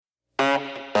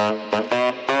Hi,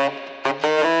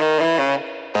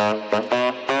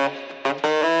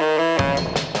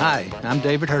 I'm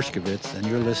David Hershkovitz, and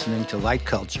you're listening to Light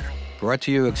Culture, brought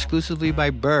to you exclusively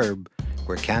by Burb,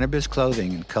 where cannabis,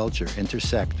 clothing, and culture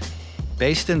intersect.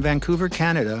 Based in Vancouver,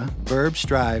 Canada, Burb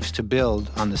strives to build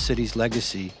on the city's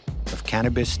legacy of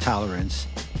cannabis tolerance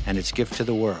and its gift to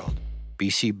the world,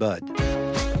 BC Bud.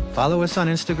 Follow us on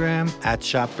Instagram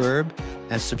 @ShopBurb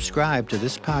and subscribe to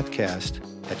this podcast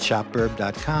at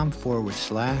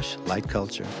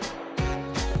shopburb.com/lightculture.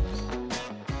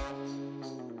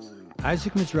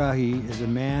 Isaac Mizrahi is a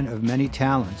man of many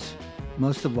talents.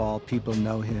 Most of all, people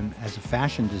know him as a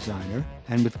fashion designer,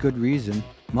 and with good reason.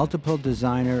 Multiple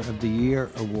Designer of the Year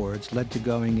awards led to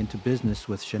going into business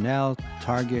with Chanel,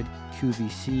 Target,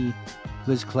 QVC,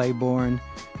 Liz Claiborne,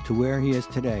 to where he is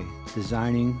today,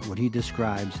 designing what he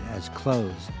describes as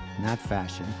clothes, not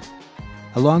fashion.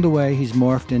 Along the way, he's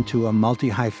morphed into a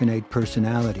multi-hyphenate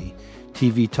personality: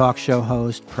 TV talk show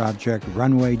host, project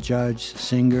runway judge,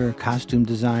 singer, costume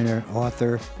designer,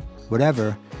 author,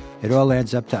 whatever, it all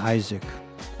adds up to Isaac.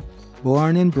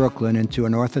 Born in Brooklyn into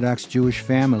an Orthodox Jewish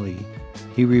family,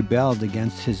 he rebelled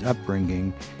against his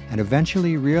upbringing and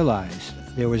eventually realized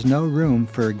there was no room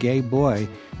for a gay boy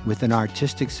with an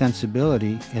artistic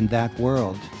sensibility in that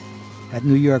world. At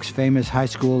New York's famous High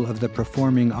School of the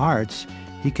Performing Arts,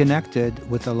 he connected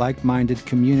with a like-minded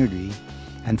community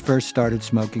and first started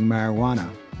smoking marijuana.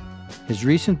 His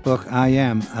recent book, I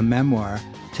Am, a Memoir,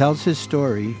 tells his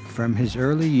story from his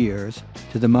early years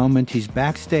to the moment he's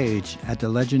backstage at the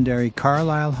legendary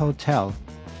Carlisle Hotel,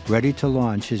 ready to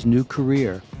launch his new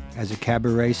career as a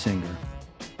cabaret singer.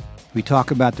 We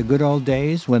talk about the good old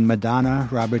days when Madonna,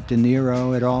 Robert De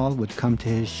Niro et al. Would come to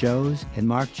his shows, and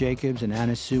Marc Jacobs and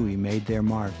Anna Sui made their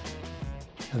mark.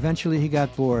 Eventually he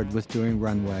got bored with doing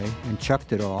runway and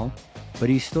chucked it all, but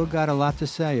he's still got a lot to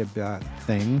say about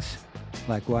things,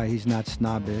 like why he's not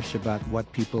snobbish about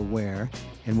what people wear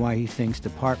and why he thinks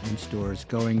department stores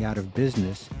going out of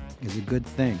business is a good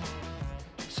thing.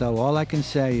 So all I can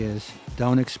say is,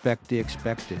 don't expect the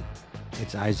expected.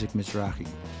 It's Isaac Mizrahi.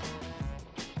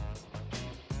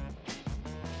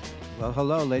 Well,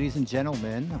 hello, ladies and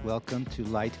gentlemen. Welcome to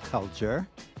Light Culture.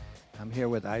 I'm here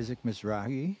with Isaac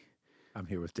Mizrahi. I'm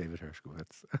here with David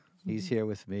Hershkovitz. He's here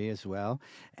with me as well.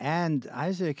 And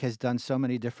Isaac has done so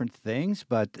many different things,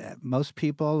 but most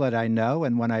people that I know,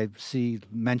 and when I see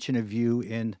mention of you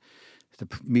in the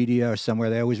media or somewhere,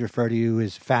 they always refer to you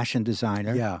as fashion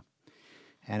designer. Yeah.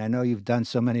 And I know you've done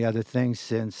so many other things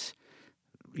since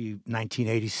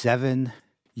 1987.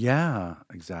 Yeah,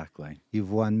 exactly.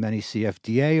 You've won many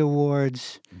CFDA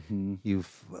awards. Mm-hmm.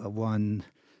 You've won,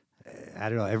 I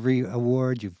don't know, every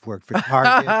award. You've worked for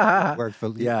Target. You've worked for,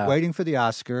 waiting for the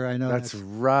Oscar. I know that's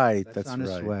right. That's on right.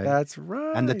 its way. That's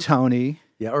right. And the Tony.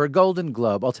 Yeah, or a Golden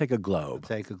Globe. I'll take a Globe.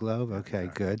 Take a Globe. Okay,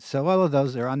 good. So all of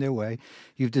those are on their way.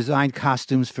 You've designed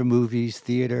costumes for movies,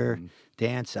 theater,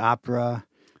 dance, opera,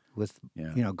 with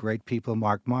great people: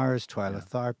 Mark Morris, Twyla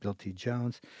Tharp, Bill T.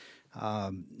 Jones.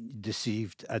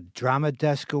 Received a Drama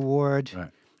Desk Award. Right.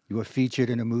 You were featured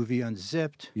in a movie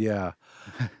Unzipped. Yeah.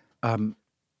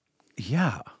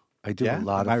 Yeah. I do a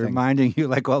lot of Am I things. reminding you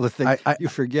like all the things you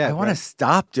forget? I want to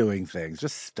stop doing things.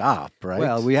 Just stop, right?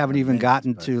 Well, we haven't even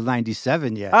gotten to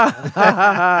 97 yet.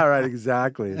 Right,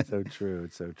 exactly. It's so true.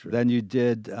 It's so true. Then you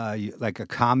did like a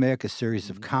comic, a series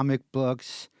of comic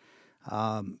books,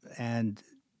 and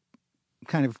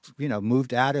kind of,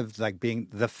 moved out of like being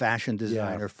the fashion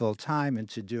designer full time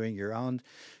into doing your own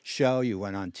show. You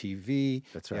went on TV.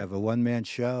 That's right. You have a one-man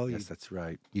show. Yes, that's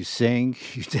right. You sing,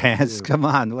 you dance. Come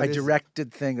on. I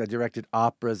directed things. I directed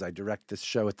operas. I direct this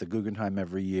show at the Guggenheim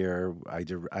every year. I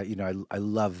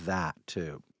love that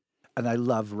too. And I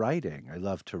love writing. I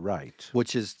love to write.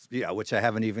 Which I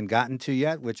haven't even gotten to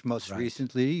yet, which most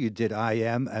recently you did I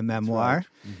Am, a Memoir,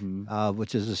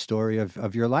 which is a story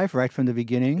of your life right from the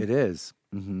beginning. It is.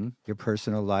 Mm-hmm. Your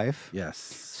personal life. Yes.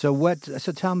 So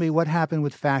tell me what happened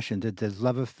with fashion. Did the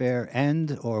love affair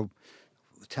end, or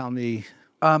tell me?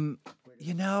 I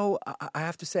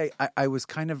have to say, I was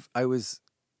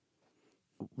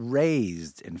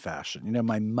raised in fashion.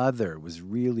 My mother was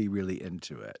really, really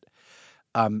into it.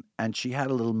 And she had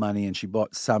a little money and she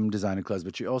bought some designer clothes,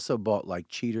 but she also bought like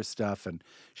cheater stuff, and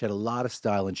she had a lot of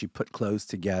style, and she put clothes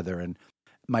together. And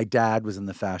my dad was in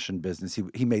the fashion business.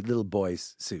 He made little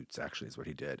boys' suits, actually, is what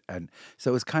he did. And so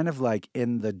it was kind of like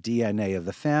in the DNA of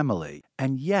the family.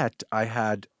 And yet I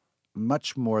had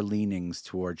much more leanings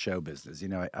toward show business.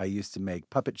 I used to make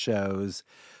puppet shows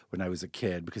when I was a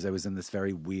kid because I was in this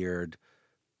very weird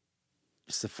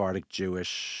Sephardic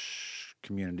Jewish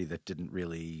community that didn't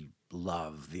really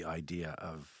love the idea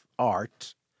of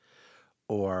art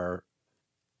or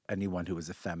anyone who was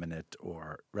effeminate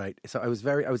or right. So I was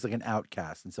like an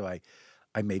outcast, and so I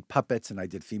made puppets and I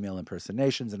did female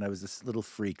impersonations, and I was this little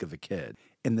freak of a kid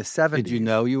in the 70s. Did you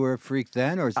know you were a freak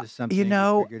then, or is this something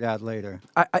you figured out later?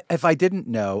 If I didn't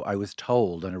know, I was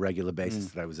told on a regular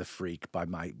basis that I was a freak by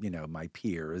my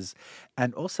peers,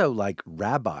 and also like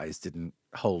rabbis didn't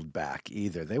hold back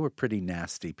either. They were pretty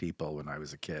nasty people when I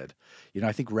was a kid.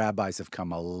 I think rabbis have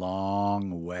come a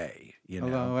long way.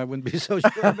 Although I wouldn't be so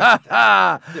sure about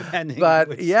that, depending.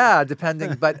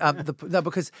 Depending. But no,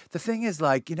 because the thing is,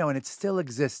 like, and it still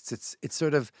exists. It's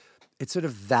sort of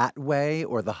that way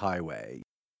or the highway.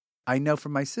 I know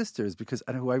from my sisters, because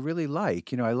who I really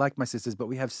like, I like my sisters, but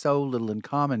we have so little in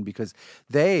common because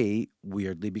they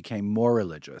weirdly became more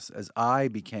religious as I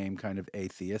became kind of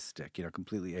atheistic,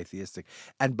 completely atheistic.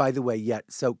 And by the way, yet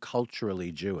so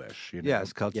culturally Jewish.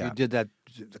 Yes, culture. Yeah. You did that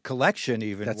collection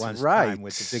even That's once right. time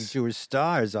with the big Jewish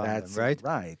stars on them,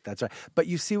 right? That's right. But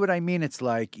you see what I mean? It's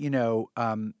like,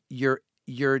 you're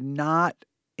not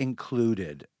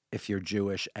included if you're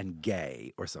Jewish and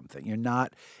gay or something. You're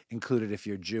not included if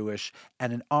you're Jewish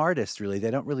and an artist, really.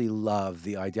 They don't really love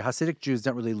the idea. Hasidic Jews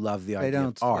don't really love the idea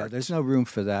of art. Yeah, there's no room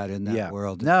for that in that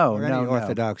world. Or any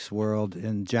Orthodox world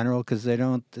in general, because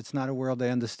it's not a world they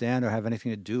understand or have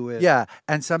anything to do with. Yeah,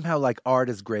 and somehow like art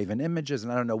is graven images,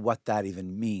 and I don't know what that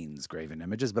even means, graven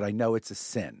images, but I know it's a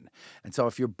sin. And so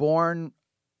if you're born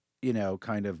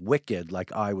kind of wicked,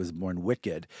 like I was born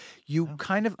wicked, you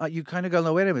kind of go,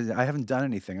 no, wait a minute, I haven't done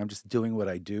anything. I'm just doing what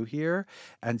I do here.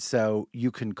 And so you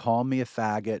can call me a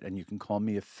faggot and you can call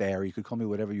me a fairy. You could call me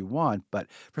whatever you want. But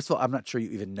first of all, I'm not sure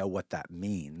you even know what that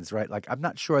means, right? Like, I'm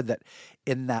not sure that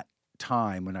in that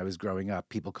time when I was growing up,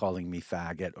 people calling me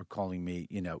faggot or calling me,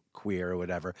 queer or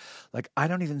whatever, like, I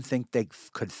don't even think they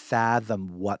could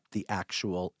fathom what the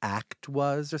actual act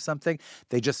was or something.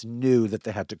 They just knew that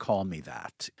they had to call me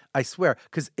that. I swear,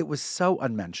 because it was so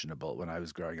unmentionable when I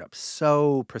was growing up,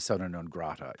 so persona non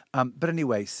grata. But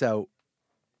anyway, so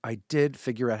I did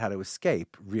figure out how to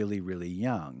escape really, really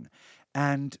young.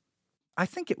 And I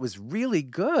think it was really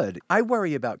good. I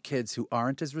worry about kids who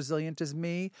aren't as resilient as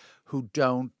me, who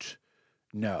don't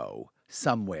know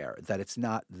somewhere that it's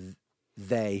not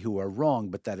they who are wrong,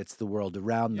 but that it's the world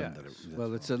around them that is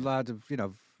well, it's wrong. A lot of,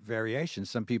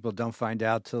 variations. Some people don't find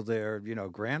out till their,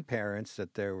 grandparents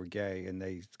that they were gay, and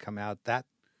they come out that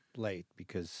late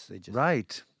because they just...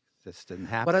 Right. This didn't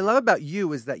happen. What I love about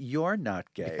you is that you're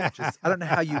not gay. I don't know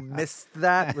how you missed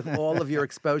that with all of your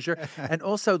exposure. And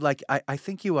also, like, I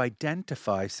think you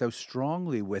identify so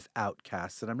strongly with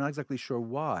outcasts, and I'm not exactly sure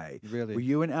why. Really? Were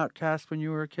you an outcast when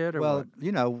you were a kid? Or well,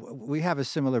 what? We have a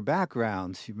similar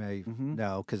background, you may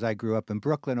know, because I grew up in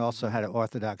Brooklyn, also had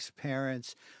Orthodox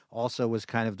parents, also was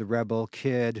kind of the rebel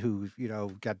kid who,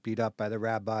 got beat up by the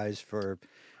rabbis for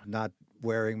not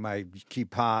wearing my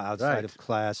kippah outside of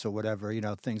class or whatever,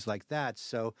 things like that.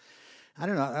 So I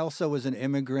don't know. I also was an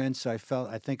immigrant, so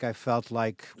I think I felt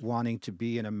like wanting to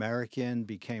be an American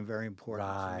became very important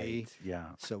to me. Yeah.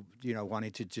 So,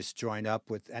 wanting to just join up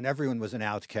with, and everyone was an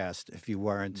outcast if you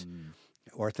weren't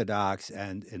Orthodox,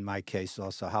 and in my case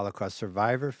also Holocaust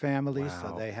survivor families.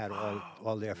 Wow. So they had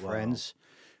all their friends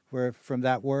were from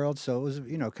that world. So it was,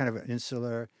 kind of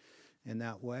insular in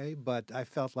that way. But I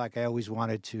felt like I always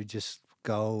wanted to just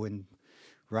go and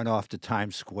run off to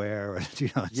Times Square. Or,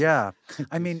 Yeah.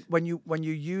 I mean, when you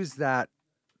use that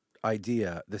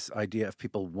idea, this idea of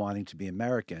people wanting to be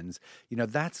Americans,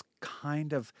 that's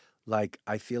kind of like,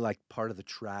 I feel like part of the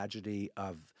tragedy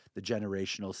of the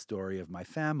generational story of my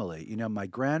family. My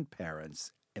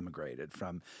grandparents immigrated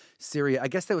from Syria. I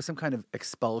guess there was some kind of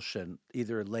expulsion,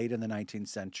 either late in the 19th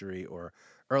century or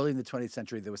early in the 20th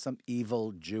century. There was some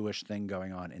evil Jewish thing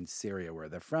going on in Syria where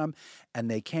they're from,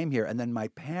 and they came here. And then my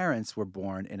parents were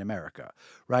born in America,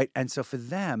 right? And so for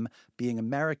them, being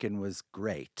American was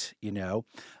great,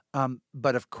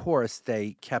 but of course,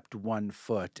 they kept one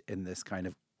foot in this kind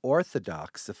of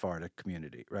Orthodox Sephardic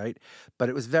community, right? But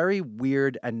it was very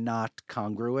weird and not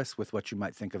congruous with what you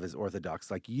might think of as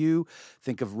Orthodox. Like, you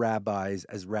think of rabbis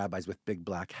as rabbis with big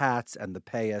black hats and the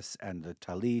payas and the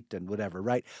talit and whatever,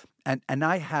 right? And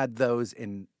I had those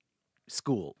in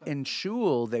school. In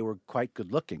shul, they were quite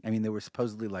good looking. I mean, they were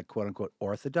supposedly like quote unquote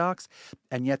Orthodox,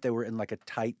 and yet they were in like a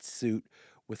tight suit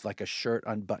with like a shirt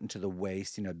unbuttoned to the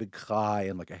waist, big thigh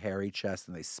and like a hairy chest,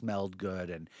 and they smelled good,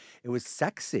 and it was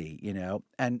sexy,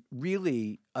 and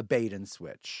really a bait and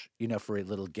switch, for a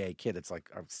little gay kid. It's like,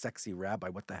 a sexy rabbi,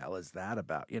 what the hell is that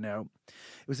about, It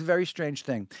was a very strange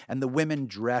thing. And the women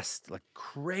dressed like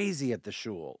crazy at the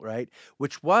shul, right?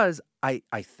 Which was, I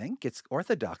think it's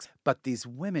Orthodox, but these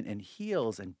women in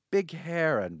heels and big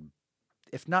hair, and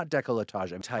if not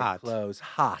décolletage, tight Hot. clothes,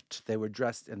 hot. They were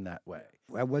dressed in that way.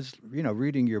 I was,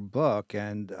 reading your book,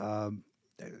 and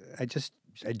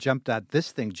I jumped out.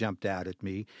 This thing jumped out at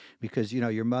me because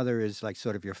your mother is like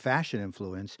sort of your fashion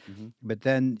influence, but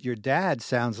then your dad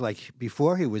sounds like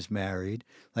before he was married,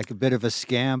 like a bit of a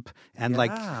scamp and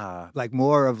Yeah. like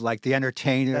more of like the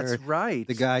entertainer. That's right.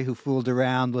 The guy who fooled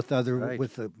around with Right.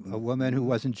 with a woman who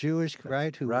wasn't Jewish,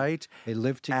 right? Who Right. they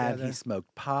lived together. And he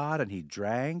smoked pot and he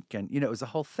drank and it was a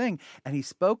whole thing. And he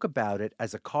spoke about it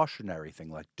as a cautionary thing,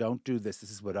 like, don't do this.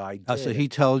 This is what I did. Oh, so he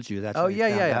told you that's Oh, how you yeah,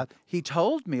 found yeah. out? He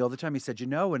told me all the time. He said,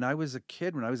 when I was a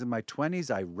kid, when I was in my 20s,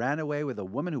 I ran away with a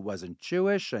woman who wasn't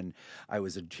Jewish, and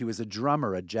he was a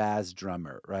drummer, a jazz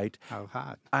drummer, right? How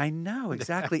hot. I know,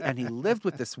 exactly. And he lived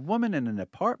with this woman in an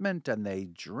apartment, and they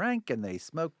drank and they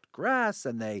smoked grass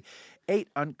and they ate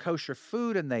unkosher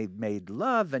food and they made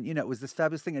love. And, it was this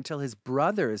fabulous thing until his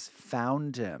brothers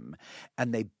found him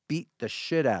and they beat the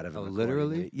shit out of him. Oh, literally?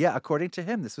 accordingly. Yeah, according to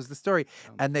him. This was the story.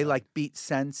 And they beat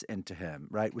sense into him,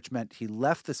 right? Which meant he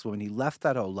left this woman. He left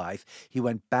that whole life. He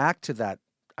went back to that,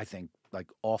 I think,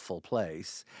 awful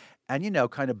place and,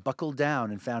 kind of buckled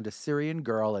down and found a Syrian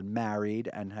girl and married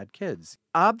and had kids.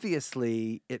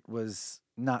 Obviously, it was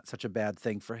not such a bad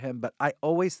thing for him, but I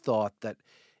always thought that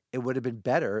it would have been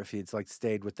better if he'd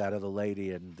stayed with that other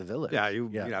lady in the village. Yeah, it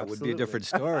would be a absolutely. different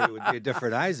story. It would be a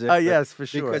different Isaac. Oh, but- yes, for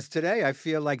sure. Because today I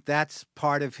feel like that's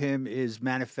part of him is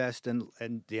manifest and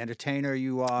the entertainer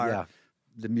you are, Yeah.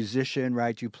 the musician,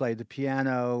 right? You play the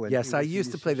piano. And Yes, he I was a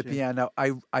used to play the musician.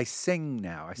 piano. I sing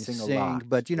now. I You sing a sing, lot.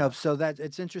 but so that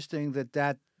it's interesting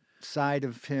that side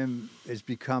of him has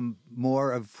become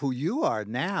more of who you are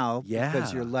now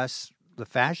because Yeah. you're less the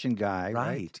fashion guy, right?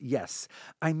 Right. Yes.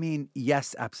 I mean,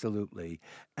 yes, absolutely.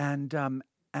 And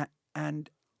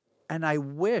and I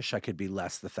wish I could be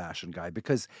less the fashion guy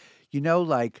because,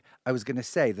 I was going to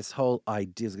say, this whole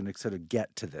idea is going to sort of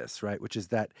get to this, right? Which is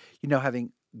that,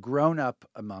 having grown up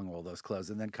among all those clothes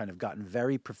and then kind of gotten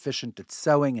very proficient at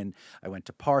sewing, and I went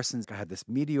to Parsons, I had this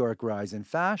meteoric rise in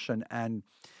fashion, and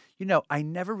I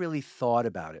never really thought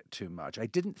about it too much. I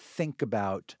didn't think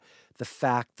about the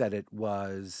fact that it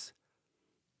was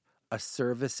a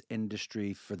service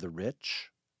industry for the rich.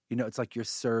 It's like you're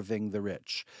serving the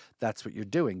rich. That's what you're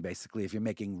doing, basically, if you're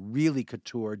making really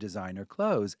couture designer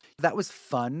clothes. That was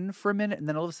fun for a minute. And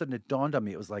then all of a sudden it dawned on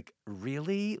me. It was like,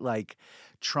 really? Like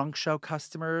trunk show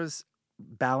customers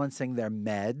balancing their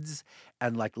meds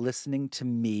and listening to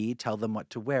me tell them what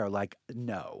to wear.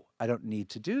 No, I don't need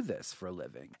to do this for a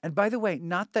living. And by the way,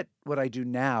 not that what I do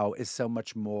now is so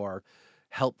much more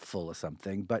helpful or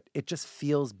something, but it just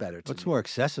feels better to It's me. more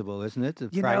accessible, isn't it? The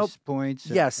You price points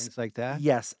and yes, things like that.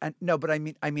 Yes, and no, but I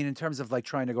mean in terms of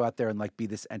trying to go out there and be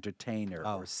this entertainer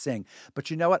Oh. or sing. But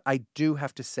you know what? I do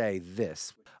have to say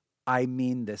this. I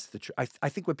mean this. I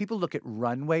think when people look at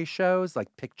runway shows,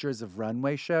 pictures of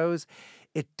runway shows,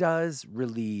 it does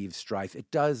relieve strife. It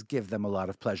does give them a lot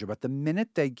of pleasure. But the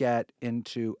minute they get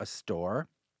into a store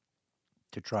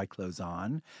to try clothes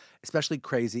on, especially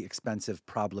crazy, expensive,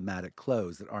 problematic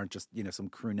clothes that aren't just, some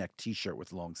crew neck t-shirt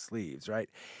with long sleeves, right?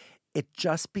 It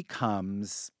just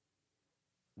becomes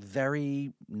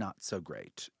very not so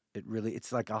great.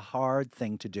 It's like a hard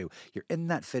thing to do. You're in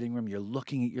that fitting room, you're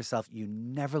looking at yourself, you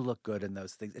never look good in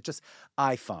those things.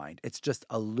 I find it's just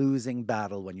a losing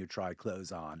battle when you try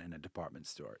clothes on in a department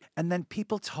store. And then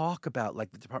people talk about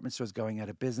the department stores going out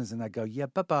of business and I go, yeah,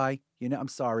 bye-bye. I'm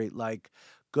sorry,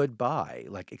 goodbye,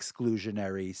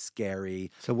 exclusionary,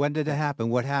 scary. So when did it happen?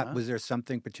 What happened? Was there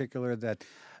something particular that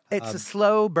It's a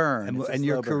slow burn. and, It's a and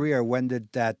your slow burn. career? When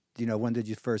did that? When did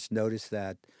you first notice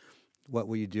that? What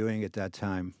were you doing at that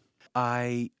time?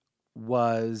 I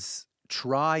was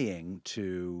trying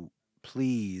to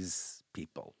please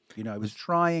people. I was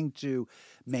trying to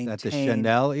maintain. That the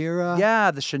Chanel era?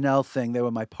 Yeah, the Chanel thing. They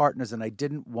were my partners, and I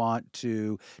didn't want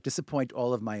to disappoint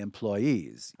all of my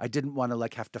employees. I didn't want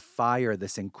to have to fire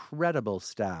this incredible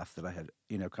staff that I had,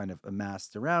 kind of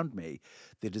amassed around me.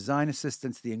 The design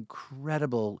assistants, the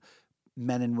incredible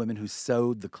men and women who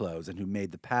sewed the clothes and who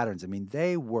made the patterns. I mean,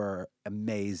 they were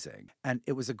amazing. And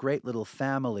it was a great little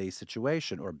family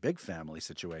situation, or a big family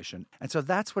situation. And so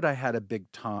that's what I had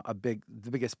the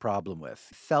biggest problem with.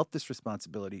 Felt this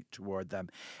responsibility toward them.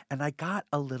 And I got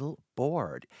a little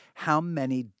bored. How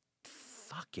many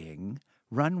fucking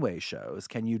runway shows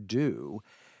can you do?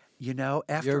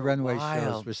 After Your runway a while,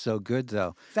 shows were so good,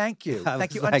 though. Thank you. I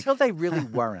Thank you. was like- Until they really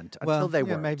weren't. Until they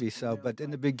yeah, weren't. maybe so. But in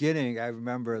the beginning, I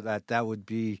remember that would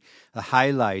be a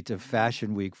highlight of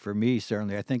Fashion Week for me,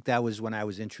 certainly. I think that was when I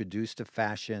was introduced to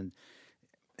fashion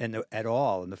at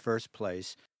all in the first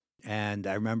place. And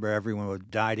I remember everyone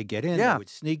would die to get in. Yeah. They would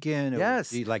sneak in. It would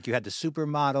Yes. be like you had the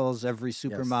supermodels, every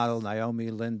supermodel, Naomi,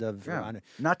 Linda, Veronica.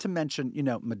 Not to mention,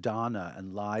 Madonna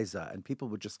and Liza, and people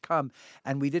would just come,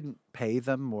 and we didn't pay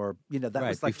them, or that Right,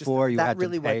 was like before just, you that had to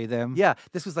really pay them. Yeah,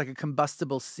 this was like a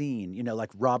combustible scene,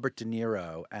 like Robert De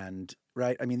Niro and.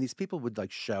 Right? I mean, these people would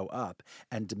like show up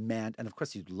and demand, and of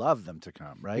course, you'd love them to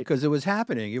come, right? Because it was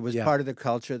happening. It was Yeah. part of the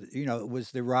culture. It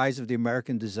was the rise of the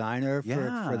American designer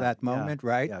for that moment,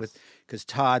 right? Yes. Because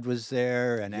Todd was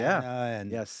there, and Yeah. Anna,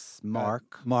 and Yes,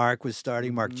 Mark. Mark was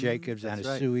starting. Mark Jacobs, That's Anna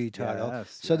right. Sui, Todd.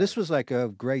 Yes, So this yes. was like a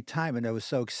great time, and it was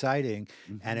so exciting.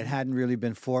 And it hadn't really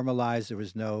been formalized. There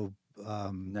was no,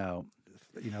 No.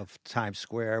 Times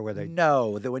Square where they.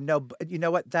 No, there were no. You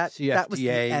know what? That was the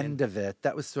CFDA end of it.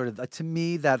 That was sort of to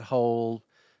me that whole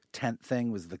tent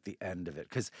thing was like the end of it.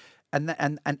 Because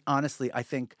and honestly, I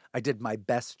think I did my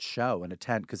best show in a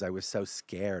tent because I was so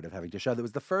scared of having to show. That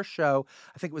was the first show.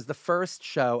 I think it was the first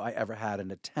show I ever had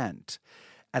in a tent.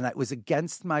 And it was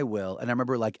against my will. And I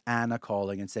remember like Anna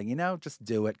calling and saying, just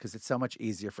do it because it's so much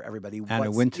easier for everybody. Anna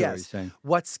Wintour is saying.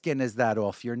 What skin is that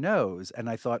off your nose? And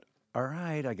I thought, all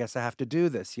right, I guess I have to do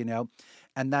this,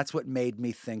 And that's what made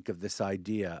me think of this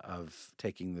idea of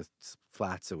taking the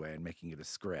flats away and making it a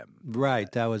scrim.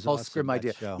 Right, that was whole awesome, scrim that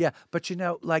idea. show. Yeah, but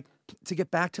like to get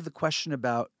back to the question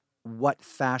about what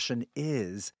fashion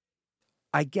is,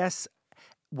 I guess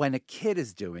when a kid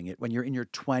is doing it, when you're in your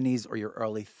 20s or your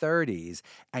early 30s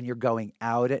and you're going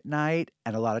out at night,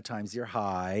 and a lot of times you're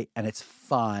high and it's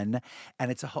fun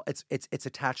and it's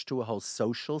attached to a whole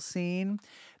social scene,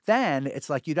 then it's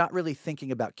like you're not really thinking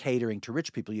about catering to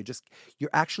rich people. You're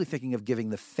actually thinking of giving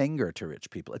the finger to rich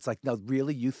people. It's like, no,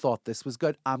 really, you thought this was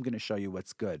good? I'm going to show you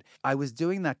what's good. I was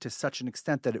doing that to such an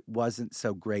extent that it wasn't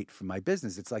so great for my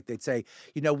business. It's like they'd say,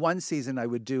 one season I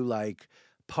would do like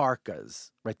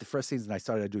parkas, right? The first season I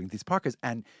started doing these parkas,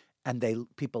 and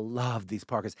people loved these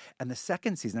parkas. And the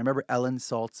second season, I remember Ellen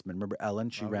Saltzman. Remember Ellen?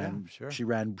 She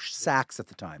ran Saks at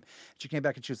the time. She came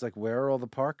back and she was like, "Where are all the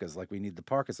parkas? Like, we need the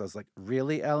parkas." I was like,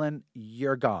 "Really, Ellen?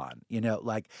 You're gone."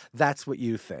 Like that's what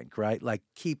you think, right? Like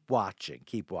keep watching.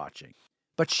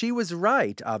 But she was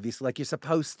right, obviously. Like you're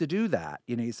supposed to do that.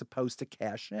 You're supposed to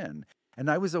cash in. And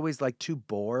I was always like too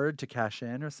bored to cash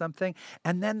in or something.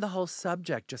 And then the whole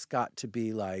subject just got to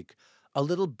be like a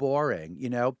little boring,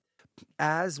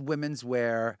 As women's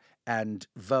wear and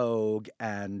Vogue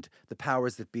and the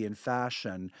powers that be in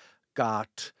fashion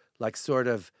got like sort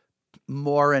of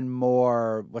more and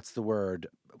more, what's the word?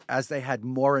 As they had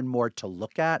more and more to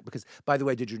look at. Because, by the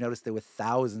way, did you notice there were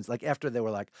thousands? Like after there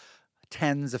were like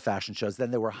tens of fashion shows,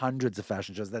 then there were hundreds of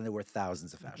fashion shows, then there were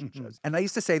thousands of fashion shows. And I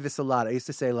used to say this a lot. I used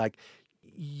to say, like,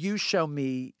 you show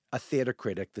me a theater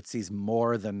critic that sees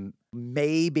more than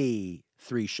maybe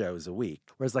 3 shows a week,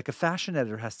 whereas like a fashion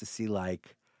editor has to see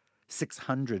like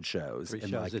 600 shows. 3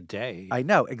 shows a day. I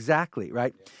know, exactly,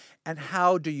 right? And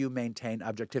how do you maintain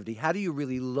objectivity? How do you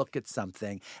really look at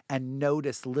something and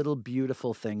notice little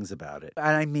beautiful things about it?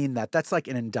 And I mean that. That's like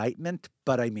an indictment,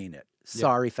 but I mean it.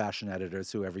 Sorry, fashion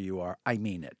editors, whoever you are. I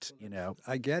mean it,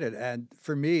 I get it. And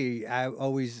for me, I'm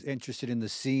always interested in the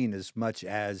scene as much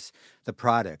as the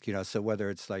product, So whether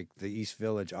it's like the East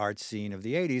Village art scene of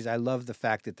the 80s, I love the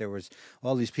fact that there was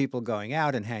all these people going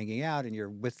out and hanging out, and you're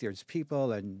with those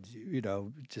people and,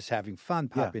 just having fun,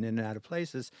 popping in and out of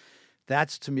places.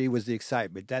 That's, to me, was the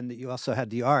excitement. Then you also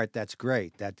had the art. That's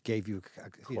great. That gave you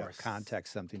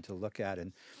context, something to look at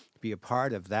and be a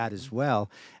part of that as well.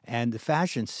 And the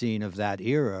fashion scene of that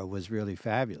era was really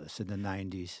fabulous in the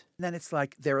 90s. And then it's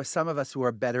like there are some of us who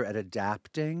are better at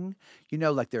adapting.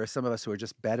 Like there are some of us who are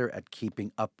just better at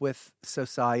keeping up with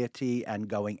society and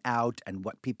going out and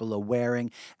what people are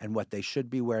wearing and what they should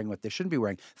be wearing, what they shouldn't be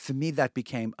wearing. For me, that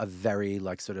became a very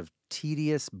like sort of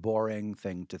tedious, boring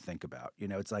thing to think about.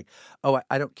 It's like, oh,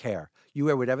 I don't care. You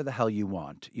wear whatever the hell you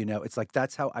want. It's like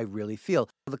that's how I really feel.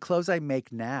 The clothes I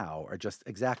make now are just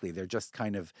they're just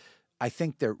kind of, I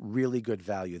think they're really good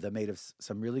value. They're made of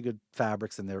some really good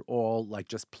fabrics, and they're all like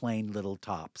just plain little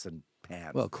tops and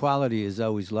pants. Well, quality is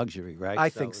always luxury, right? I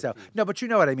think so. No, but you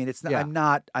know what I mean. It's not. Yeah.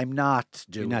 I'm not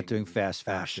doing. You're not doing fast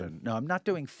fashion. No, I'm not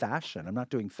doing fashion.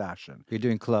 You're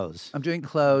doing clothes. I'm doing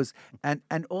clothes, and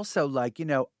also like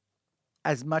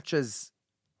as much as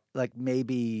like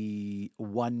maybe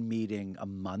one meeting a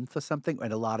month or something,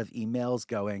 and a lot of emails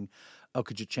going, oh,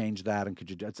 could you change that? And could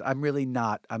you do it? So I'm really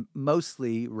not. I'm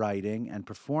mostly writing and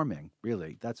performing,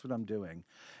 really. That's what I'm doing.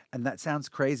 And that sounds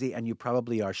crazy, and you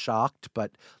probably are shocked,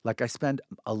 but like I spend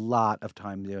a lot of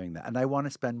time doing that. And I want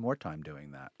to spend more time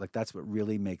doing that. Like that's what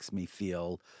really makes me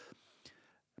feel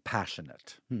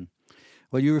passionate.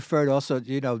 Well, you referred also,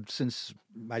 since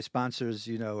my sponsors,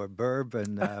 are Burb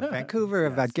and Vancouver,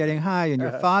 about getting high. And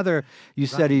your father, you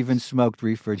said, even smoked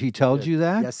reefer. He told you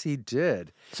that? Yes, he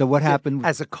did. So what happened?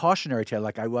 As a cautionary tale,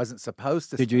 like I wasn't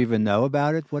supposed to. Did you even know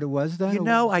about it, what it was then?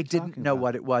 I didn't know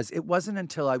what it was. It wasn't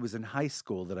until I was in high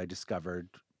school that I discovered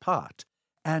pot.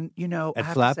 And,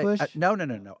 At Flatbush?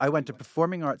 No. I went to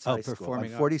Performing Arts High School on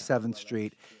Performing Arts. 47th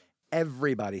Street.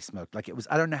 Everybody smoked. Like it was,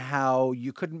 I don't know how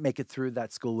you couldn't make it through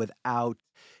that school without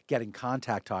getting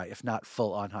contact high, if not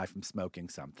full on high from smoking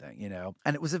something,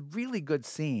 And it was a really good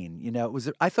scene,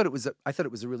 I thought it was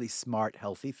a really smart,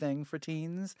 healthy thing for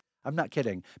teens. I'm not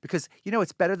kidding. Because,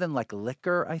 it's better than like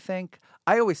liquor, I think.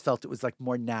 I always felt it was like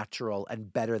more natural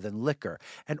and better than liquor.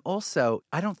 And also,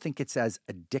 I don't think it's as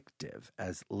addictive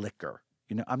as liquor.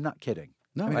 I'm not kidding.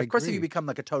 No, of course, if you become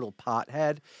like a total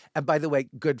pothead, and by the way,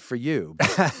 good for you.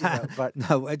 But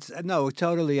No,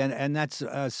 totally, and that's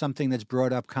something that's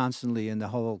brought up constantly in the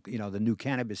whole, the new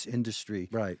cannabis industry.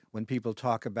 Right. When people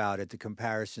talk about it, the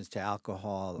comparisons to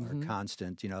alcohol are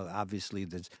constant. Obviously,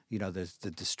 there's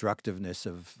the destructiveness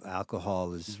of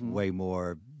alcohol is way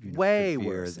more, way severe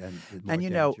worse, and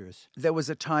dangerous. There was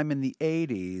a time in the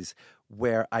 80s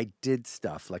where I did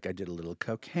stuff like I did a little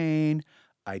cocaine.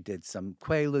 I did some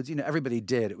Quaaludes. Everybody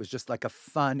did. It was just like a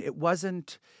fun. It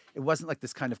wasn't like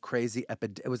this kind of crazy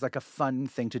It was like a fun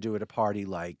thing to do at a party,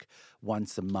 like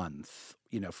once a month.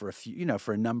 For a few.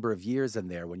 For a number of years in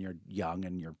there when you're young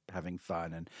and you're having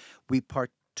fun. And we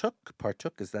partook.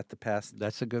 Is that the past?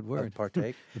 That's a good word.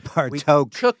 Partake.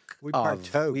 Partoked.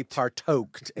 We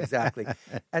partoked. Exactly.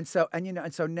 and so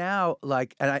now,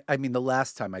 like, and I mean, the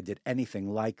last time I did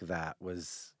anything like that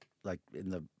was like in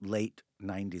the late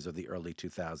 90s or the early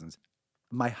 2000s.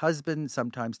 My husband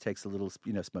sometimes takes a little,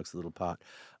 smokes a little pot.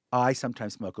 I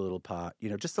sometimes smoke a little pot,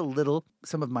 just a little.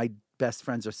 Some of my best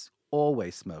friends are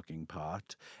always smoking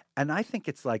pot. And I think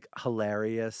it's like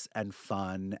hilarious and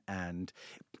fun. And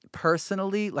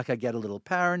personally, like I get a little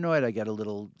paranoid, I get a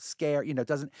little scared, it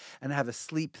doesn't, and I have a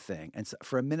sleep thing. And so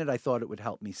for a minute, I thought it would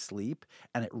help me sleep,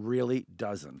 and it really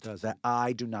doesn't. That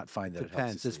I do not find that it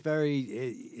helps. It's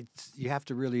you have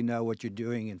to really know what you're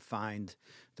doing and find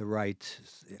the right.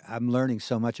 I'm learning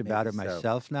so much about it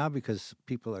myself now because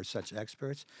people are such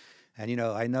experts. And,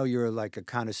 I know you're like a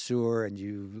connoisseur and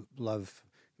you love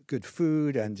good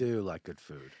food. And I do like good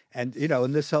food. And,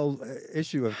 and this whole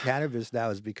issue of cannabis now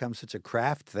has become such a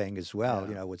craft thing as well,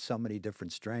 with so many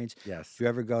different strains. Yes. Do you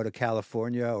ever go to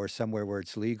California or somewhere where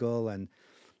it's legal and,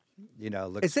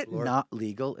 Is it not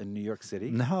legal in New York City?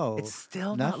 No. It's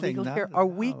still not legal here? Are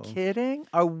we kidding?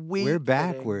 We're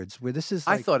backwards. This is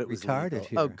like I thought it was retarded legal.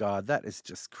 here. Oh, God, that is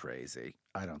just crazy.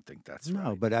 I don't think that's right.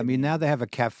 No, but I mean, now they have a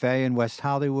cafe in West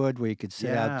Hollywood where you could sit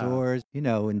outdoors,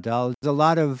 indulge. There's a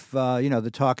lot of,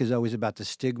 the talk is always about the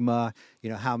stigma,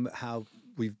 how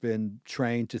we've been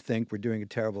trained to think we're doing a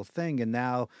terrible thing. And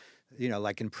now,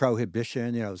 like in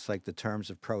prohibition, it's like the terms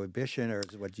of prohibition or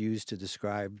what's used to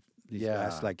describe these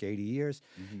last like 80 years.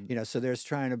 Mm-hmm. So there's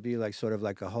trying to be like sort of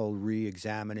like a whole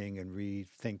re-examining and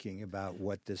rethinking about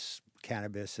what this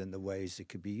cannabis and the ways it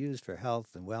could be used for health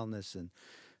and wellness and,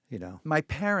 My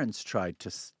parents tried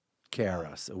to scare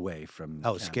us away from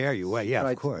cannabis. Scare you away. Yeah,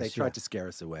 of course. They tried to scare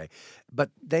us away.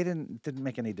 But they didn't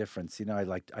make any difference.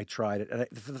 I tried it.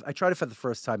 And I tried it for the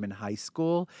first time in high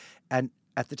school. And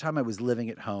at the time I was living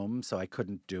at home, so I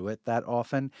couldn't do it that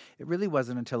often. It really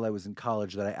wasn't until I was in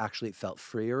college that I actually felt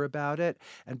freer about it.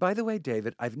 And by the way,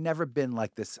 David, I've never been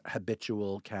like this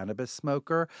habitual cannabis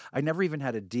smoker. I never even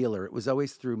had a dealer. It was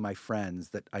always through my friends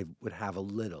that I would have a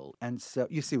little. And so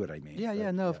you see what I mean. Yeah,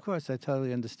 of course. I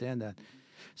totally understand that.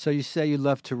 So you say you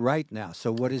love to write now.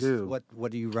 So what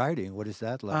are you writing? What is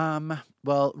that like?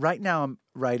 Well, right now I'm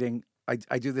writing.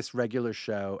 I do this regular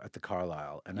show at the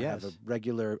Carlisle, and Yes.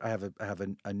 I have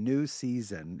a new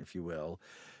season, if you will,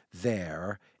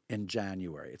 there in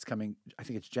January. It's coming. I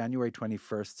think it's January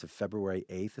 21st to February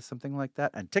 8th or something like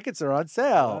that. And tickets are on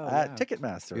sale at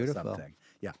Ticketmaster Beautiful. or something.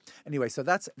 Yeah. Anyway, so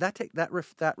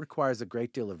that requires a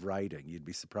great deal of writing. You'd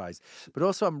be surprised. But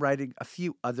also, I'm writing a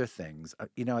few other things.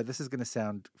 This is going to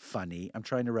sound funny. I'm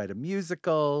trying to write a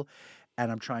musical,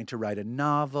 and I'm trying to write a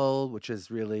novel, which is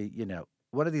really,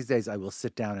 one of these days I will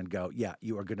sit down and go, yeah,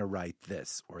 you are going to write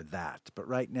this or that. But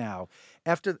right now,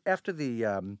 after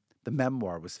the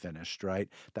memoir was finished, right,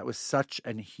 that was such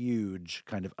a huge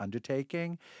kind of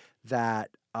undertaking that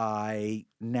I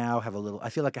now I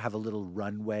feel like I have a little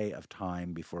runway of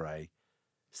time before I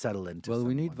settle into Well,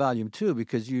 we need volume 2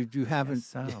 because you haven't,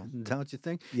 don't you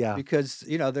think? Yeah. Because,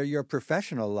 your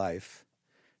professional life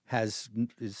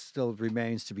still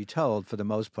remains to be told for the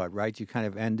most part, right? You kind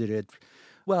of ended it.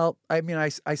 Well, I mean,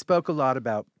 I spoke a lot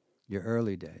about Your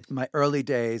early days. My early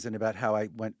days, and about how I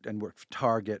went and worked for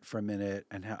Target for a minute,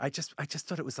 and how I just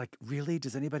thought it was like, really,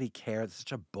 does anybody care? It's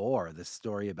such a bore, this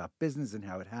story about business and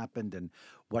how it happened and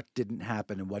what didn't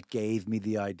happen and what gave me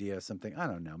the idea of something. I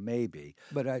don't know, maybe.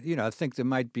 But I think there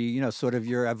might be, sort of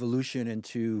your evolution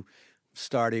into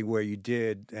starting where you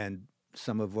did, and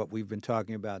some of what we've been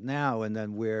talking about now, and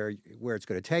then where it's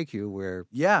going to take you,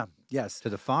 Yes. to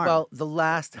the farm. Well, the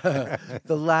last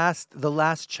the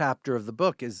last chapter of the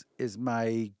book is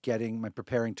my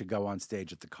preparing to go on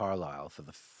stage at the Carlisle for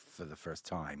the first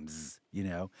times,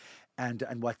 and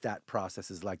what that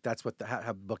process is like. That's how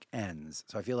the book ends.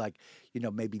 So I feel like,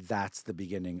 maybe that's the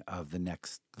beginning of the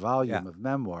next volume of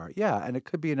memoir. Yeah, and it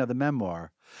could be another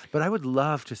memoir. But I would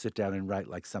love to sit down and write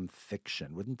like some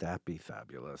fiction. Wouldn't that be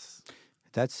fabulous?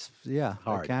 That's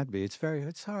hard. It can be. It's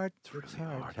hard. It's really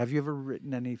hard. Have you ever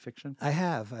written any fiction? I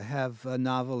have a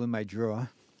novel in my drawer,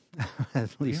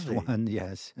 at least Really? one.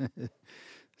 Yes.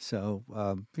 So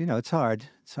it's hard.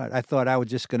 It's hard. I thought I was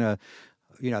just gonna,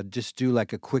 just do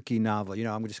like a quickie novel.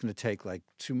 I'm just gonna take like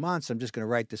 2 months. I'm just gonna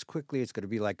write this quickly. It's gonna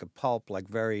be like a pulp, like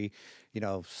very,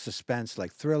 suspense,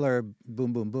 like thriller.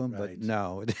 Boom, boom, boom. Right. But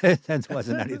no, it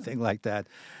wasn't anything like that.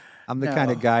 I'm the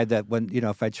kind of No. guy that when,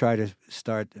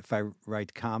 if I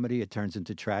write comedy, it turns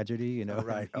into tragedy, Oh,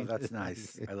 right. Oh, that's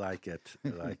nice. I like it.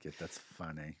 That's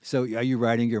funny. So are you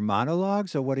writing your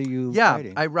monologues, or what are you Yeah,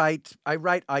 writing? I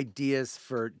write ideas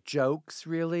for jokes,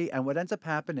 really. And what ends up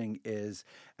happening is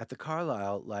at the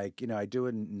Carlisle, like, I do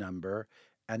a number,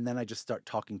 and then I just start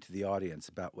talking to the audience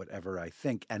about whatever I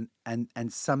think. And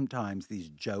sometimes these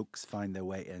jokes find their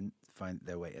way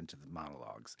into the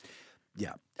monologues.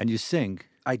 Yeah. And you sing.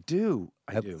 I do.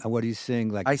 I do. And what do you sing?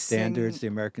 Like I standards, sing-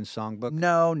 the American Songbook?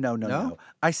 No.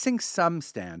 I sing some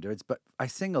standards, but I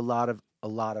sing a lot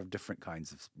of different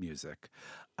kinds of music.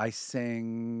 I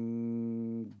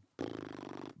sing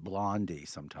Blondie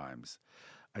sometimes.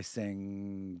 I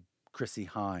sing Chrissy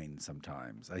Hynde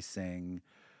sometimes. I sing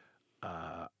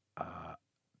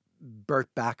Burt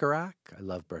Bacharach. I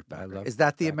love Burt Bacharach. Is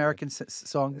that the Bacharach. American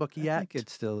Songbook yet? I think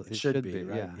it should be,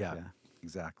 right? Yeah.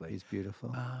 Exactly. He's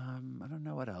beautiful. I don't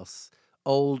know what else.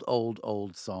 Old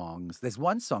songs. There's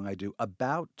one song I do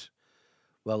about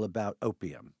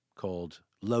opium called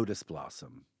Lotus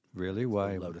Blossom. Really?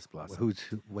 Why? Lotus Blossom.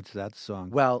 What's that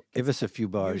song? Well, give us a few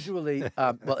bars. Usually,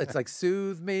 it's like,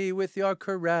 soothe me with your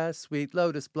caress, sweet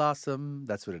Lotus Blossom.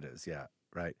 That's what it is. Yeah,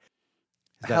 right.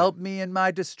 Help me in my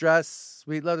distress,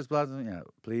 sweet Lotus Blossom. Yeah,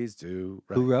 please do.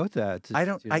 Right. Who wrote that? I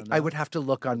don't. I would have to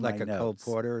look on like my a notes.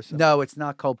 Cole Porter or something. No, it's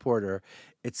not Cole Porter.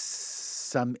 It's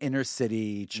some inner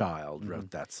city child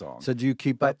wrote that song. So do you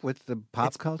keep up with the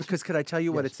pop culture? Because could I tell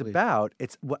you what Yes, it's please. about?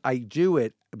 It's what I do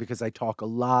it because I talk a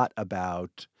lot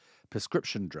about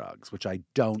prescription drugs, which I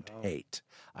don't hate.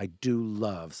 I do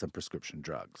love some prescription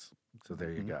drugs. So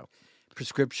there you go.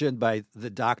 Prescription by the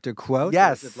doctor quote?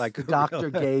 Yes, Or is it like the doctor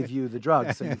gave you the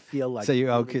drug, so you feel like so you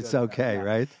really okay? It's good about okay, that.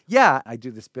 right? Yeah, I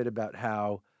do this bit about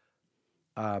how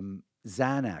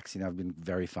Xanax. I've been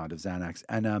very fond of Xanax,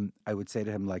 and I would say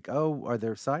to him like, "Oh, are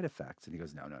there side effects?" And he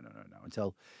goes, "No."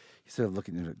 Until he's sort of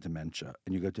looking at dementia,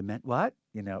 and you go, What?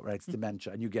 Right? It's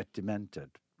dementia, and you get demented.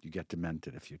 You get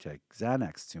demented if you take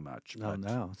Xanax too much. Oh but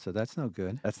no, so that's no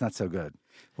good. that's not so good.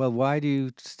 Well, why do you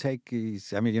take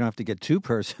these? I mean, you don't have to get too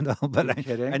personal, but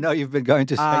kidding? I know you've been going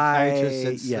to psychiatrists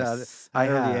since yes, an I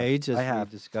early have. age, I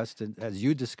have. as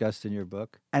you discussed in your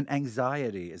book. And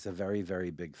anxiety is a very,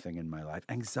 very big thing in my life.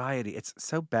 Anxiety, it's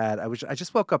so bad. I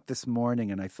just woke up this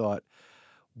morning and I thought,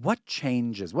 what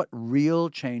real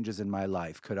changes in my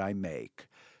life could I make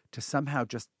to somehow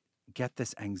just get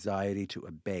this anxiety to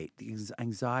abate? The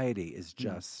anxiety is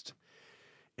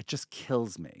it just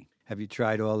kills me. Have you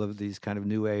tried all of these kind of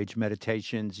new age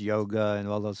meditations, yoga, and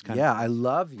all those kind Yeah, I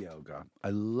love yoga. I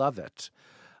love it.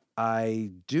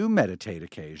 I do meditate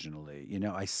occasionally.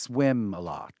 I swim a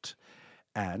lot.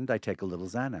 And I take a little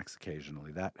Xanax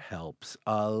occasionally. That helps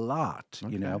a lot,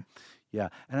 Okay. Yeah.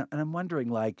 And I'm wondering,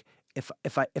 like,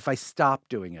 if I stop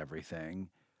doing everything,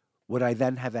 would I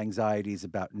then have anxieties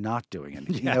about not doing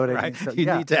anything? You know what I mean? So, you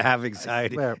need to have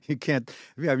anxiety. swear. You can't.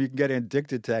 Yeah, you can get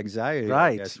addicted to anxiety. I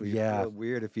Right, guess, where yeah. You feel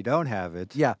weird if you don't have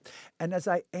it. Yeah. And as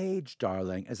I age,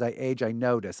 darling, I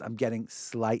notice I'm getting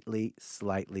slightly,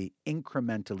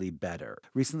 incrementally better.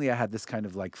 Recently, I had this kind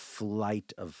of like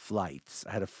flight of flights.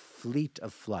 I had a fleet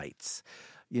of flights.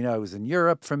 I was in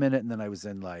Europe for a minute, and then I was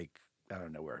in I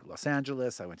don't know where, Los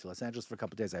Angeles. I went to Los Angeles for a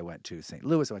couple of days. I went to St.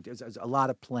 Louis. It was a lot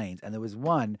of planes. And there was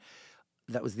one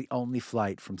that was the only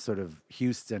flight from sort of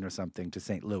Houston or something to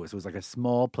St. Louis. It was like a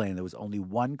small plane. There was only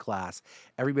one class.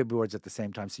 Everybody boards at the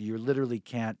same time. So you literally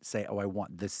can't say, oh, I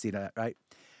want this seat, right?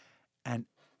 And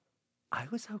I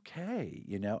was okay,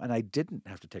 and I didn't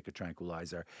have to take a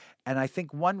tranquilizer. And I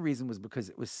think one reason was because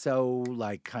it was so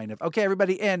like kind of, okay,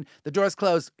 everybody in, the door's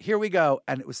closed, here we go.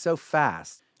 And it was so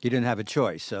fast. You didn't have a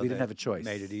choice, so We didn't that have a choice.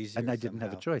 made it easier. And I didn't have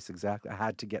a somehow. choice, exactly. I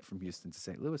had to get from Houston to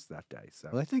St. Louis that day. So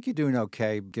Well, I think you're doing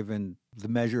okay given the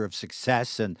measure of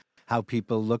success and how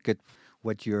people look at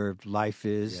what your life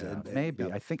is. yeah, and, maybe.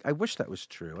 I wish that was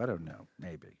true. I don't know.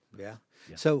 Maybe. Yeah.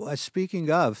 Yeah. So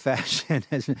speaking of fashion,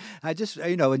 I just,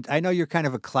 I know you're kind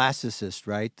of a classicist,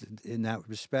 right? In that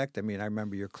respect. I mean, I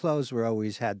remember your clothes were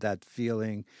always had that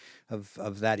feeling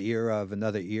of that era, of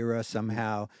another era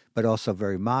somehow, but also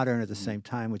very modern at the same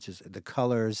time, which is the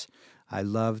colors I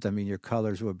loved. I mean, your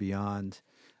colors were beyond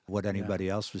what anybody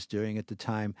else was doing at the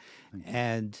time.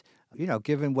 And,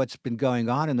 given what's been going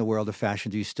on in the world of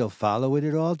fashion, do you still follow it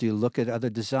at all? Do you look at other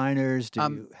designers? Do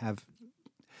you have...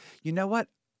 You know what?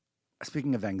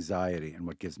 Speaking of anxiety and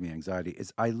what gives me anxiety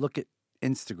is I look at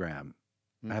Instagram.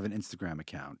 I have an Instagram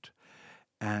account,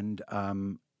 and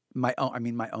my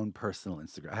own personal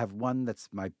Instagram. I have one that's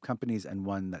my company's and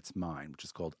one that's mine, which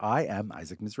is called I Am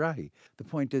Isaac Mizrahi. The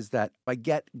point is that I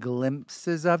get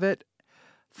glimpses of it,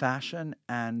 fashion,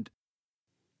 and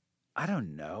I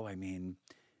don't know. I mean,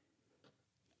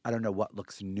 I don't know what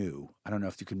looks new. I don't know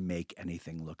if you can make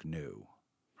anything look new.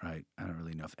 Right. I don't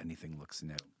really know if anything looks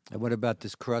new. And what about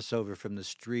this crossover from the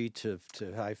street to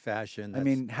high fashion? I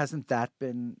mean, hasn't that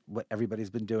been what everybody's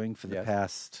been doing for the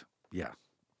past,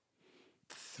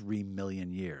 3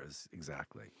 million years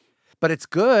exactly? But it's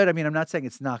good. I mean, I'm not saying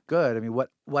it's not good. I mean,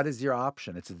 what is your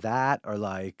option? It's that or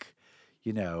like,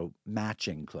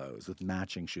 matching clothes with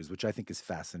matching shoes, which I think is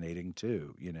fascinating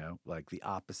too. Like the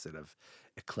opposite of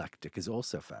eclectic is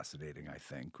also fascinating, I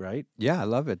think, right? Yeah, I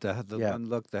love it. The one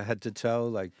look, the head to toe,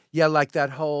 like... Yeah, like that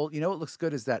whole, what looks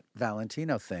good is that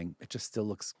Valentino thing. It just still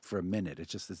looks, for a minute, it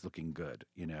just is looking good,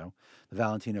 the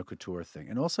Valentino couture thing.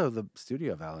 And also the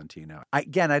Studio Valentino. I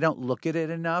don't look at it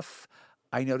enough.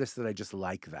 I noticed that I just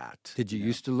like that. Did you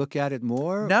used to look at it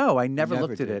more? No, I never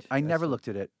looked at did. it. I never looked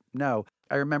at it. No.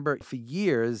 I remember for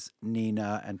years,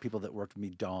 Nina and people that worked with me,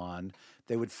 Dawn,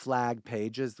 they would flag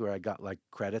pages where I got like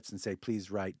credits and say, please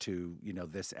write to,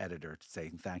 this editor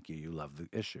saying, thank you, you love the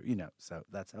issue, So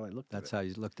that's how I looked at it. That's how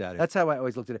you looked at it. That's how I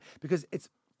always looked at it. Because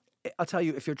I'll tell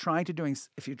you, if you're trying to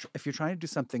do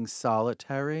something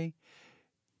solitary,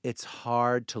 it's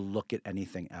hard to look at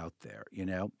anything out there,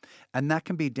 And that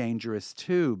can be dangerous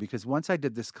too, because once I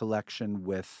did this collection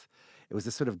it was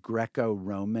this sort of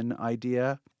Greco-Roman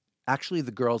idea. Actually,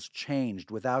 the girls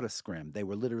changed without a scrim. They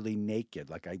were literally naked.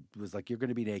 Like I was like, you're going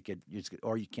to be naked,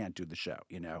 or you can't do the show,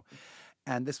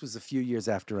 And this was a few years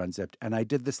after Unzipped. And I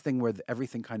did this thing where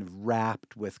everything kind of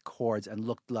wrapped with cords and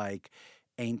looked like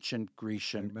ancient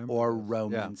Grecian or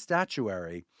Roman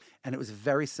statuary. And it was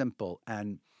very simple.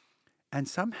 And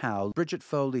somehow Bridget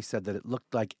Foley said that it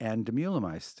looked like Anne de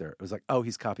Meulemeister. It was like, oh,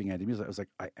 he's copying Anne de Meulemeister. I was like,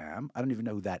 I am? I don't even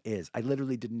know who that is. I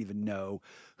literally didn't even know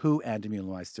who Anne de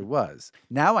Meulemeister was.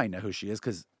 Now I know who she is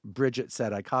because Bridget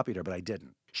said I copied her, but I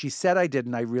didn't. She said I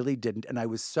didn't. I really didn't. And I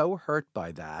was so hurt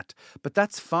by that. But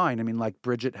that's fine. I mean, like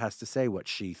Bridget has to say what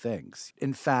she thinks.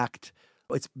 In fact,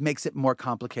 it makes it more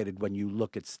complicated when you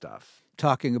look at stuff.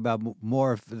 Talking about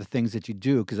more of the things that you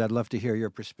do, because I'd love to hear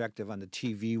your perspective on the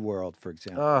TV world, for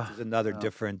example, which is another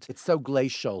different... It's so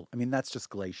glacial. I mean, that's just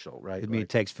glacial, right? I mean, it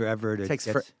takes forever to... It takes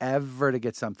forever to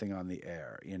get something on the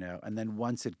air, And then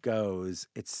once it goes,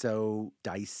 it's so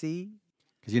dicey.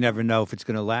 Because you never know if it's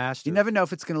going to last. You never know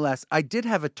if it's going to last. I did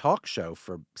have a talk show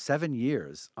for 7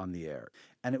 years on the air,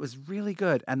 and it was really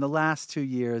good. And the last 2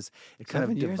 years, it kind of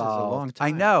 7 years devolved. is a long time.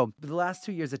 I know. But the last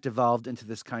 2 years, it devolved into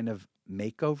this kind of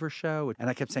makeover show. And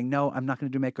I kept saying, no, I'm not going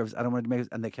to do makeovers. I don't want to do makeovers.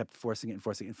 And they kept forcing it.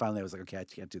 And finally, I was like, okay, I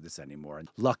can't do this anymore. And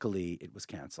luckily, it was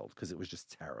canceled because it was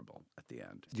just terrible at the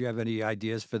end. Do you have any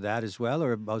ideas for that as well,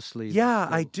 or mostly? Yeah,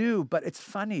 I do. But it's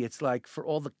funny. It's like for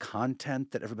all the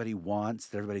content that everybody wants,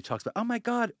 that everybody talks about, oh my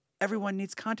God, everyone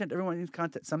needs content. Everyone needs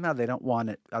content. Somehow they don't want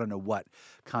it. I don't know what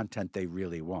content they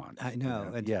really want. I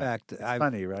know. In Yeah. fact, It's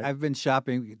funny, right? I've been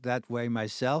shopping that way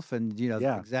myself, and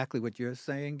exactly what you're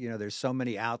saying. There's so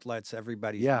many outlets,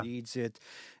 everybody needs it,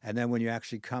 and then when you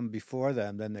actually come before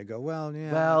them, then they go, well,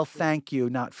 yeah. Well, thank you,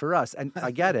 not for us. And I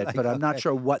get it, but I'm not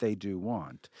sure what they do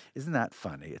want. Isn't that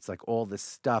funny? It's like all this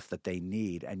stuff that they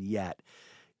need, and yet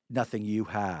nothing you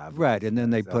have. Right, and then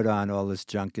they put on all this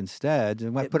junk instead.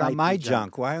 And put on my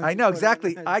junk. Why? I know,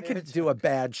 exactly. I can do a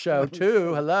bad show,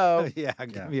 too. Hello. Yeah,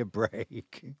 give me a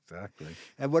break. Exactly.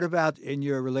 And what about in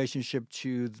your relationship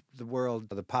to the world,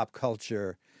 the pop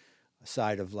culture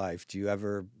side of life? Do you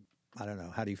ever I don't know,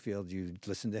 how do you feel? Do you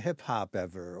listen to hip hop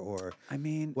ever? Or I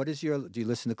mean, do you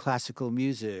listen to classical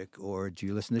music, or do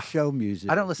you listen to show music?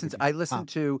 I listen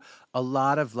to a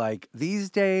lot of these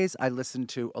days I listen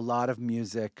to a lot of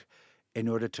music in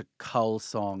order to cull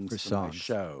songs for my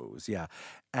shows. Yeah.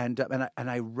 And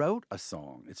I wrote a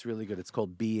song. It's really good. It's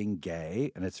called Being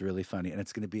Gay, and it's really funny. And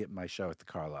it's going to be at my show at the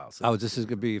Carlisle. So this is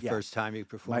going to be your first time you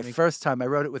performing? My first time. I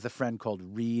wrote it with a friend called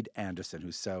Reed Anderson,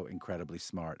 who's so incredibly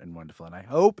smart and wonderful. And I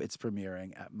hope it's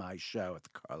premiering at my show at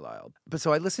the Carlisle. But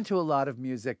so I listen to a lot of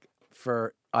music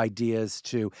for ideas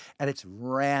too, and it's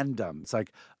random. It's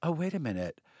like, oh, wait a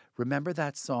minute. Remember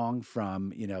that song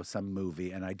from, some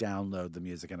movie, and I download the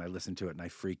music and I listen to it and I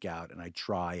freak out and I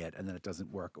try it and then it doesn't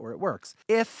work or it works.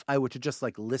 If I were to just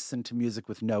listen to music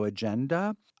with no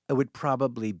agenda, it would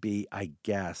probably be, I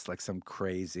guess, some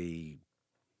crazy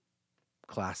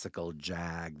classical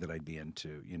jag that I'd be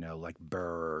into, like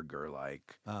Berg or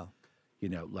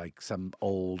some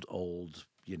old,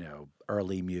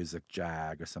 early music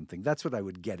jag or something. That's what I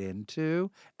would get into.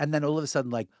 And then all of a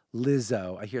sudden,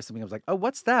 Lizzo, I hear something, I was like, oh,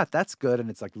 what's that? That's good. And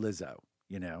it's like Lizzo,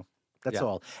 That's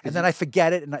all. And then I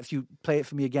forget it. And if you play it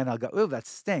for me again, I'll go, oh, that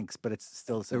stinks. But it's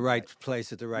still the right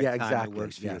place at the right time. Exactly. It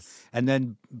works for you. And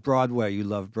then Broadway. You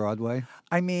love Broadway?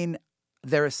 I mean,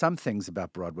 there are some things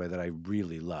about Broadway that I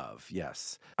really love,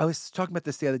 yes. I was talking about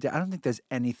this the other day. I don't think there's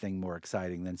anything more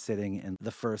exciting than sitting in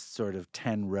the first sort of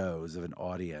 10 rows of an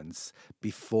audience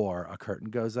before a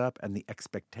curtain goes up and the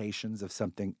expectations of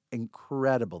something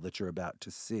incredible that you're about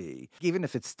to see. Even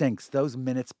if it stinks, those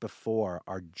minutes before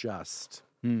are just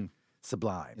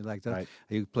sublime. You like that? Right?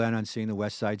 Are you planning on seeing the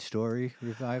West Side Story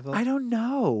revival? I don't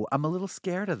know. I'm a little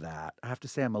scared of that. I have to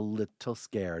say I'm a little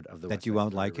scared of the West Side you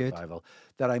won't Story like revival.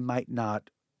 That I might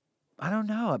not, I don't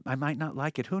know. I might not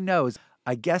like it. Who knows?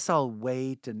 I guess I'll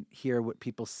wait and hear what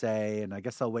people say, and I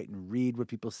guess I'll wait and read what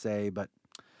people say, but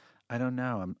I don't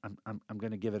know. I'm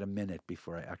going to give it a minute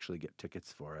before I actually get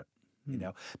tickets for it,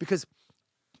 because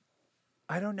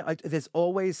I don't know. There's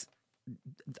always...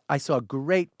 I saw a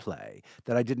great play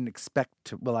that I didn't expect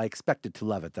to. Well, I expected to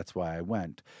love it. That's why I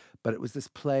went. But it was this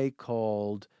play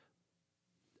called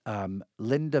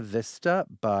Linda Vista.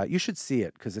 But you should see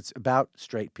it because it's about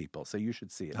straight people. So you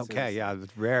should see it. Okay, seriously. yeah,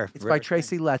 it's rare. It's by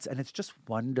Tracy Letts, and it's just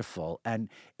wonderful. And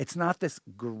it's not this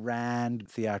grand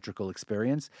theatrical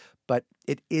experience, but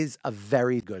it is a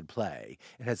very good play.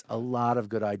 It has a lot of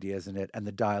good ideas in it, and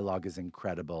the dialogue is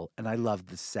incredible. And I love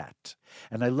the set.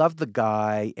 And I love the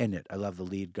guy in it. I love the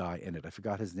lead guy in it. I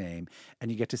forgot his name. And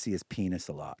you get to see his penis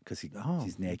a lot because he's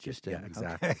naked. Yeah,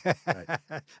 exactly. Okay. Right.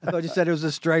 I thought you said it was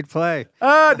a straight play.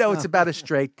 Oh, no, it's about a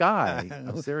straight guy.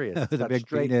 I'm serious. It's With a about big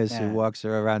straight penis man. who walks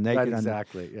around naked. Right,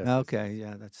 exactly. Yes. Okay,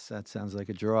 yeah, that sounds like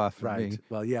a draw for me.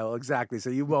 Well, yeah, well, exactly. So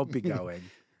you won't be going.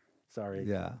 Sorry.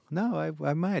 Yeah. No,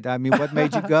 I might. I mean, what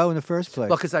made you go in the first place?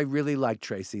 Well, because I really like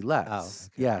Tracy Letts. Oh,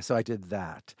 okay. Yeah, so I did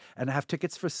that. And I have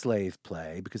tickets for Slave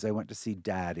Play because I went to see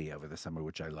Daddy over the summer,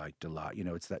 which I liked a lot.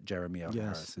 It's that Jeremy O.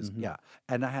 Harris. Yeah.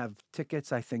 And I have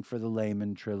tickets, I think, for the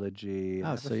Layman trilogy.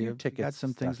 Oh, so you've got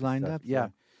some things lined up. Yeah.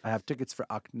 I have tickets for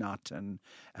Akhenaten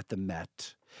at the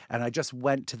Met. And I just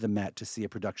went to the Met to see a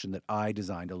production that I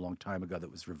designed a long time ago that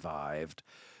was revived,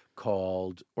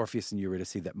 called Orpheus and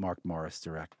Eurydice that Mark Morris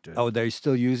directed. Oh, they're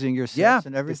still using your sets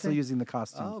and everything? They're still using the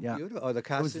costumes. Oh, yeah. beautiful. Oh, the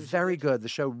costumes. It was very good. The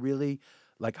show really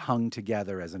hung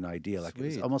together as an idea. It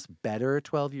was almost better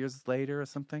 12 years later or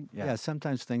something. Yeah,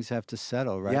 sometimes things have to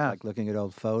settle, right? Yeah. Like looking at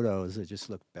old photos, they just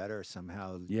look better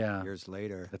somehow years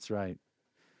later. That's right.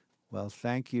 Well,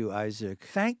 thank you, Isaac.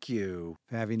 Thank you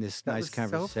for having this that nice was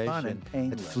conversation. So fun and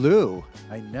painless. It flew.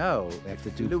 I know. We have to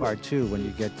do part 2 when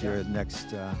you get your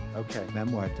next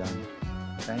memoir done.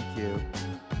 Thank you.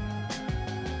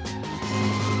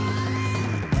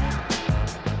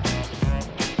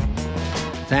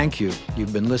 Thank you.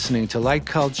 You've been listening to Light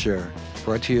Culture,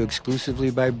 brought to you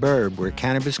exclusively by Burb, where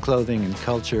cannabis clothing and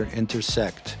culture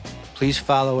intersect. Please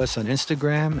follow us on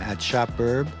Instagram at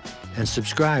ShopBurb and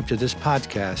subscribe to this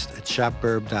podcast at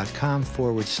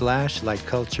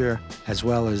shopburb.com/lightculture, as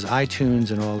well as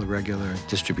iTunes and all the regular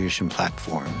distribution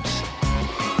platforms.